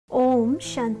ओम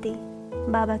शांति।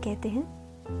 बाबा कहते हैं,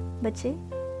 बच्चे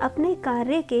अपने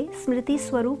कार्य के स्मृति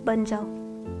स्वरूप बन जाओ।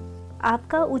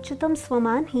 आपका उच्चतम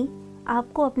स्वमान ही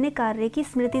आपको अपने कार्य की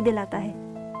स्मृति दिलाता है।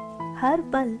 हर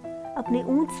पल अपने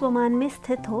ऊंच स्वमान में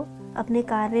स्थित हो, अपने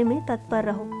कार्य में तत्पर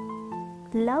रहो।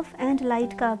 लव एंड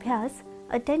लाइट का अभ्यास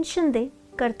अटेंशन दे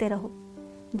करते रहो,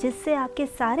 जिससे आपके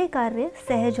सारे कार्य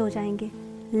सहज हो जाएंगे।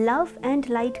 लव एंड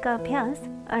लाइट का अभ्यास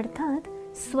अर्थात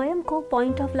स्वयं को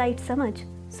पॉइंट ऑफ लाइट समझ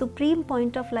सुप्रीम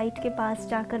पॉइंट ऑफ लाइट के पास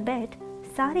जाकर बैठ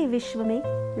सारे विश्व में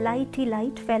लाइट ही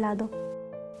लाइट फैला दो।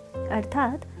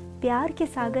 अर्थात प्यार के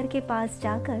सागर के पास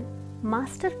जाकर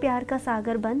मास्टर प्यार का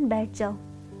सागर बन बैठ जाओ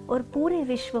और पूरे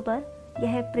विश्व पर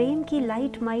यह प्रेम की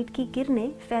लाइट माइट की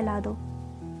किरणें फैला दो।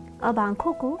 अब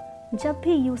आंखों को जब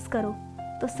भी यूज करो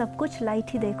तो सब कुछ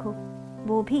लाइट ही देखो,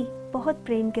 वो भी बहुत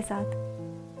प्रेम के साथ।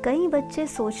 कई बच्चे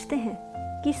सोचते हैं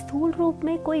कि स्थूल रूप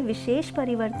में कोई विशेष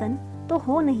परिवर्तन तो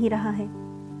हो नहीं रहा है,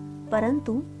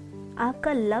 परंतु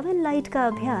आपका लव एंड लाइट का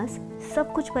अभ्यास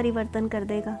सब कुछ परिवर्तन कर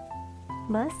देगा।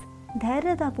 बस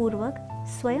धैर्यतापूर्वक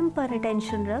स्वयं पर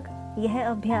अटेंशन रख यह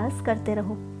अभ्यास करते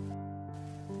रहो।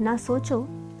 ना सोचो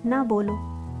ना बोलो,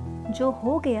 जो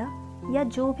हो गया या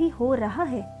जो भी हो रहा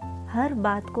है, हर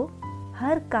बात को,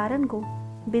 हर कारण को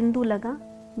बिंदु लगा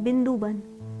बिंदु बन,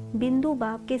 बिंदु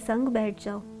बाप के संग बैठ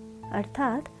जाओ।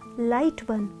 अर्थात लाइट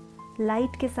बन,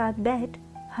 लाइट के साथ बैठ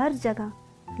हर जगह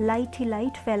लाइट ही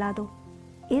लाइट फैला दो।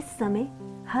 इस समय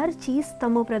हर चीज़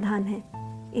तमो प्रधान है,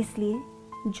 इसलिए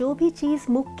जो भी चीज़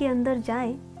मुख के अंदर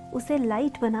जाए उसे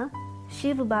लाइट बना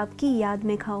शिव बाप की याद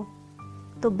में खाओ,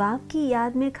 तो बाप की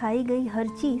याद में खाई गई हर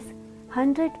चीज़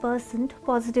 100%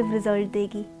 पॉजिटिव रिजल्ट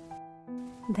देगी।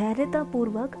 धैर्यता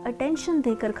पूर्वक अटेंशन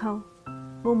देकर खाओ,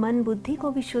 वो मन बुद्धि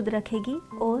को भी शुद्ध रखेगी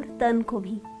और तन को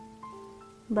भी।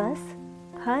 बस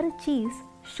हर चीज़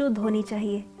शुद्ध होनी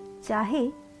चाहिए, चाहे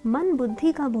मन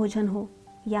बुद्धि का भोजन हो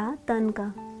या तन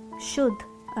का। शुद्ध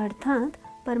अर्थात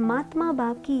परमात्मा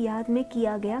बाप की याद में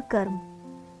किया गया कर्म,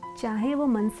 चाहे वो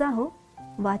मनसा हो,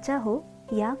 वाचा हो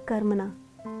या कर्मना।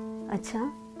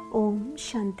 अच्छा, ओम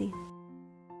शांति।